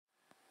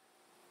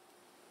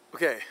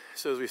Okay,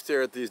 so as we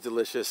stare at these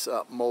delicious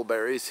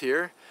mulberries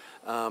here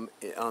on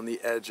the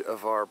edge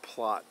of our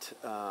plot.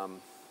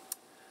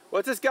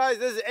 What's this, guys?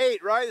 This is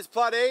 8, right? This is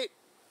plot 8?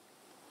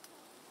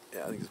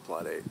 Yeah, I think it's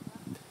plot 8.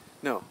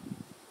 No.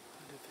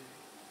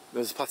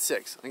 This is plot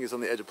 6. I think it's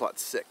on the edge of plot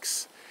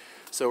 6.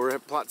 So we're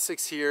at plot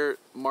 6 here,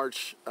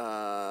 March,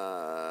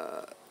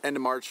 end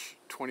of March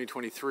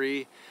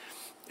 2023.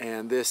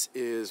 And this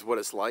is what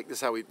it's like.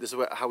 This is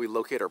how we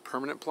locate our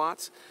permanent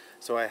plots.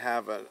 So I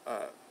have a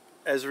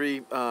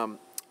Esri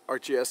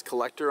ArcGIS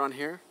collector on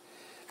here.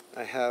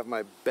 I have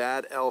my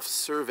Bad Elf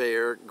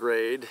Surveyor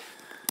grade,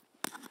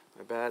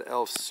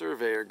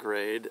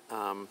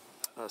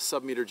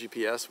 sub-meter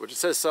GPS, which it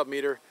says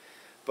sub-meter,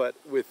 but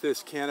with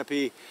this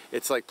canopy,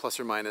 it's like plus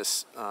or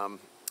minus,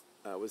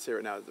 what's it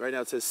right now? Right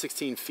now it says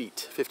 16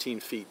 feet,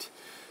 15 feet.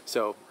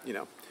 So, you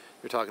know,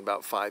 you're talking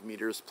about 5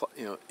 meters,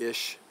 you know,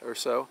 ish or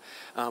so,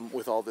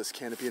 with all this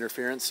canopy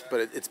interference.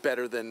 But it's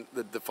better than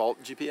the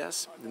default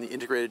GPS, than the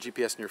integrated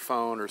GPS in your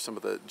phone or some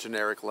of the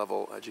generic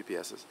level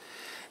GPSs.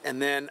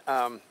 And then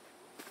I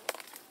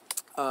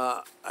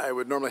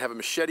would normally have a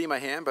machete in my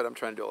hand, but I'm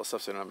trying to do all this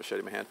stuff so I don't have a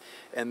machete in my hand.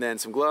 And then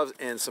some gloves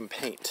and some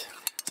paint.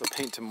 So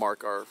paint to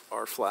mark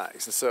our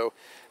flags. And so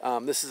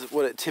this is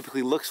what it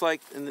typically looks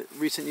like in the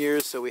recent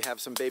years. So we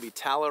have some baby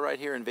tallow right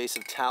here,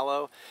 invasive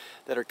tallow,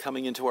 that are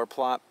coming into our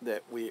plot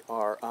that we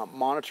are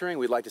monitoring.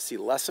 We'd like to see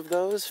less of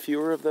those,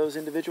 fewer of those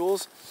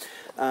individuals.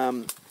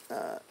 And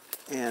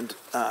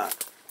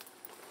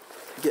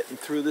getting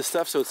through this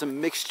stuff. So it's a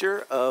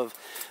mixture of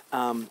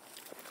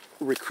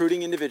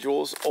recruiting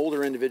individuals,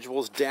 older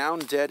individuals, down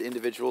dead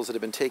individuals that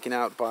have been taken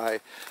out by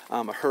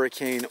a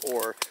hurricane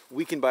or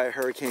weakened by a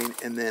hurricane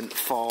and then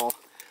fall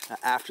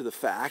after the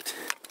fact.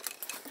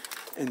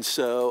 And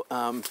so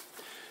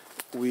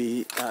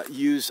we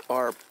use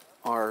our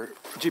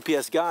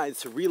GPS guides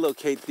to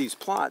relocate these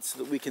plots so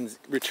that we can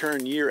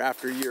return year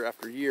after year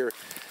after year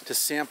to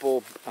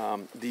sample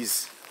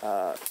these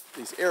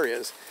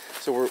areas.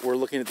 So we're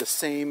looking at the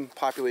same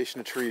population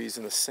of trees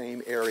in the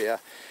same area,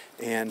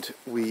 and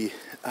we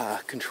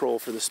control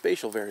for the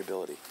spatial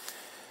variability.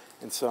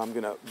 And so I'm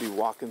going to be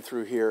walking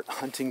through here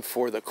hunting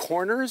for the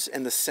corners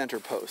and the center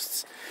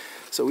posts.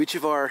 So each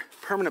of our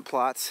permanent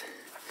plots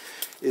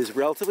is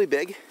relatively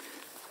big.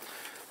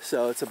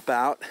 So it's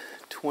about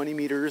 20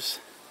 meters,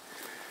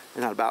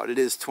 not about, it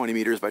is 20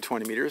 meters by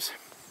 20 meters.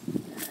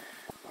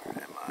 Where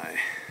am I?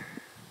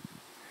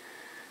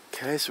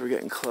 Okay, so we're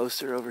getting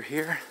closer over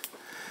here.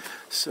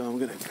 So I'm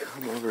going to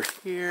come over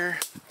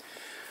here,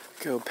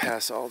 go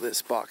past all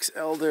this box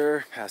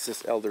elder, past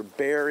this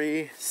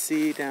elderberry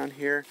seed down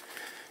here.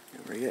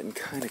 And we're getting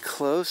kind of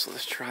close.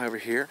 Let's try over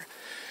here.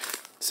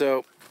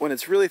 So when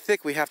it's really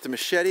thick, we have to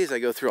machete as I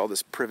go through all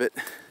this privet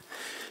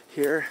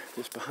here,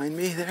 just behind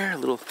me there, a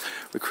little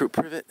recruit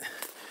privet.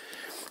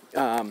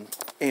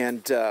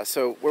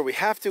 So where we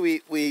have to,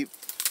 we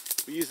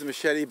use the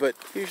machete, but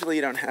usually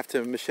you don't have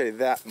to machete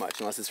that much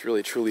unless it's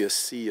really truly a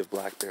sea of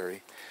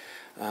blackberry.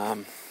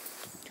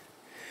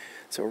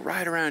 So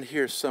right around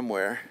here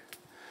somewhere,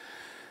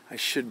 I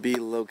should be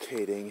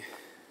locating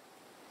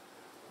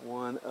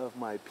one of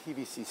my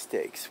PVC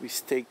stakes. We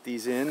staked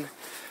these in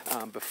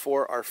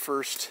before our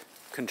first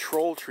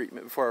control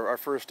treatment, before our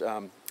first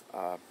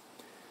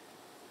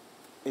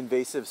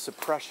invasive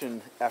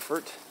suppression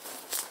effort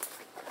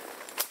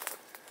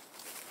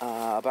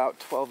about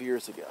 12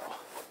 years ago.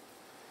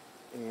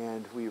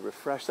 And we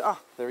refreshed,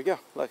 there we go,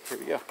 look, here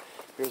we go.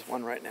 Here's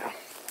one right now.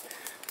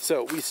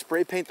 So we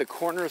spray paint the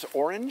corners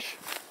orange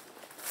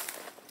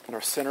and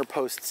our center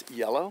posts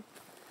yellow.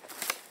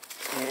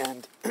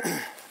 And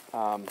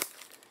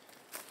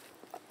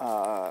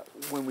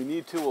when we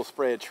need to, we'll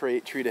spray a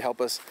tree to help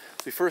us.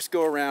 We first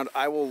go around,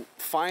 I will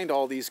find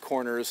all these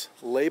corners,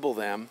 label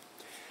them,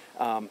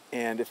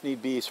 and if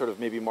need be, sort of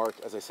maybe mark,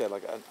 as I said,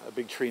 like a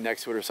big tree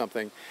next to it or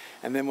something.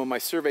 And then when my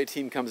survey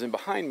team comes in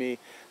behind me,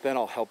 then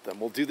I'll help them.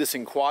 We'll do this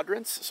in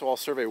quadrants, so I'll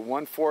survey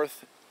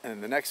 1/4,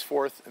 and the next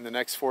 4th, and the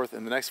next 4th,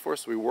 and the next 4th,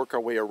 so we work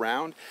our way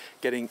around,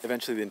 getting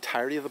eventually the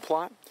entirety of the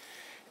plot.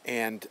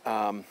 And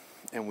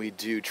we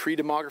do tree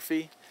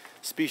demography,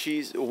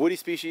 species, woody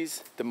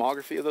species,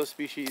 demography of those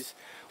species.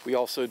 We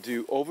also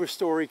do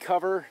overstory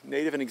cover,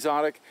 native and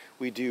exotic.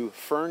 We do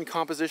fern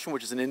composition,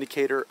 which is an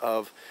indicator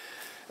of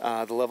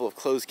the level of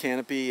closed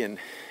canopy and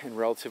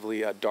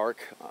relatively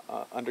dark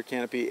under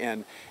canopy,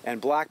 and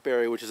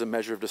blackberry, which is a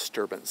measure of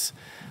disturbance.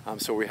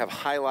 So we have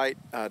highlight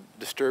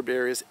disturbed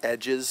areas,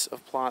 edges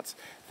of plots.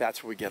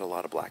 That's where we get a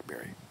lot of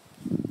blackberry.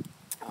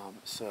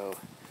 So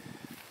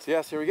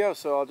yes, here we go.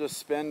 So I'll just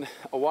spend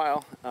a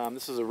while.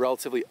 This is a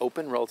relatively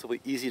open, relatively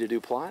easy to do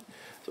plot.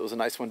 So it was a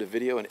nice one to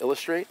video and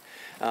illustrate.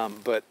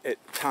 But at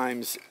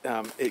times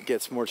it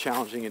gets more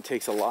challenging and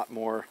takes a lot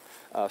more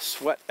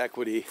sweat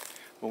equity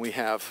when we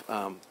have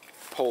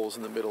poles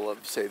in the middle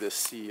of, say, this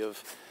sea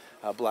of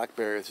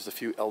blackberries. There's a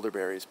few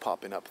elderberries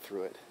popping up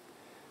through it.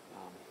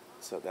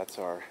 So that's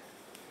our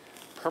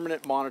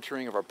permanent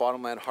monitoring of our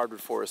bottomland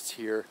hardwood forests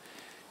here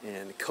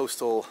in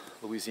coastal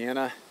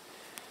Louisiana,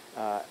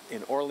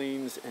 in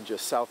Orleans, and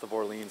just south of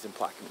Orleans in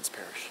Plaquemines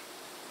Parish.